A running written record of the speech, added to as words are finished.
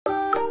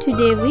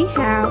Today we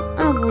have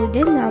a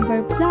wooden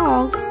number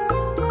blocks.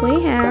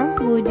 We have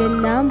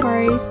wooden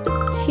numbers,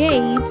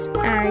 shapes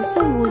and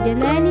some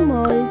wooden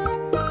animals.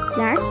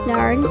 Let's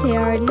learn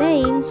their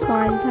names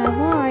one by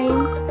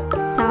one.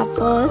 The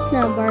first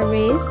number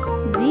is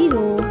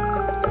 0.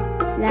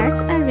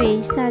 Let's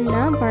arrange the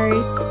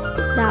numbers.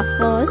 The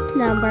first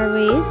number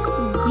is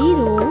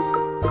 0.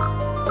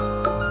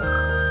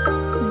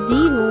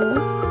 0.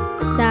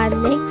 The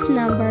next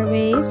number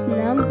is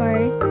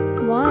number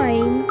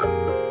 1.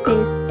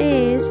 This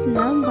is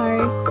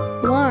number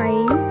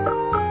 1.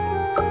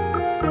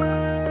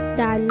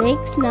 The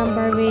next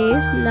number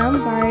is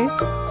number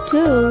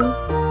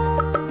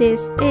 2.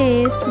 This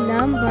is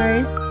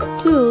number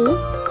 2.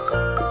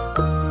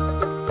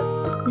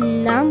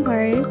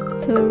 Number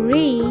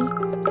 3.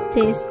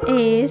 This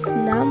is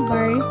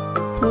number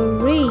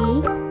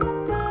 3.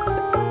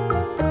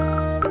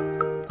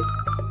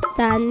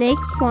 The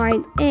next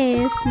one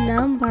is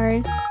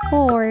number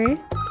 4.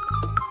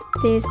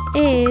 This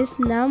is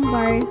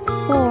number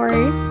 4.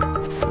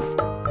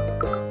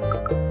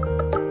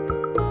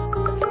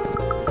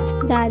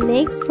 The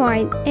next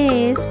one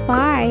is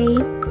 5.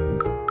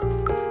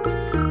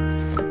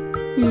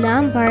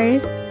 Number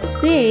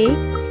 6.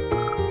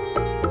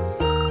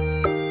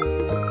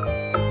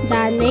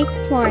 The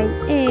next one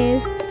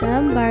is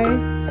number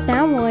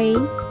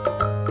 7.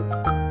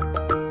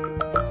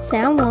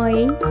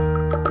 7.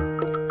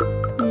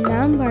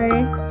 Number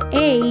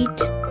 8.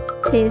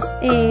 This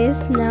is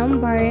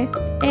number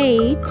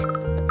 8.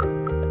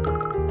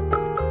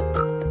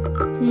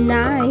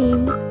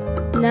 9.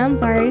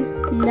 Number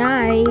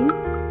 9.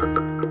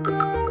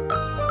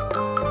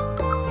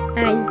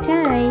 And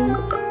 10.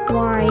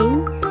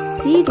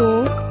 1,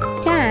 0,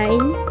 10.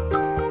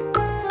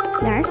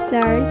 Let's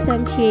learn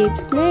some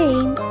shapes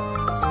name.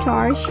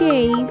 Star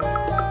shape.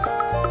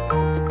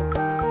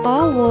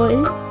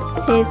 Oval.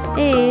 This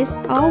is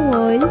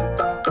oval.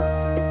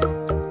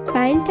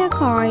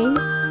 Pentagon.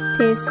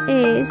 This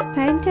is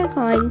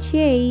pentagon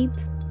shape.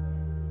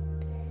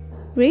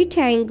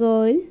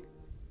 Rectangle.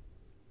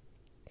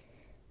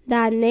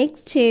 The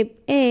next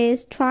shape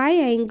is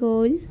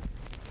triangle.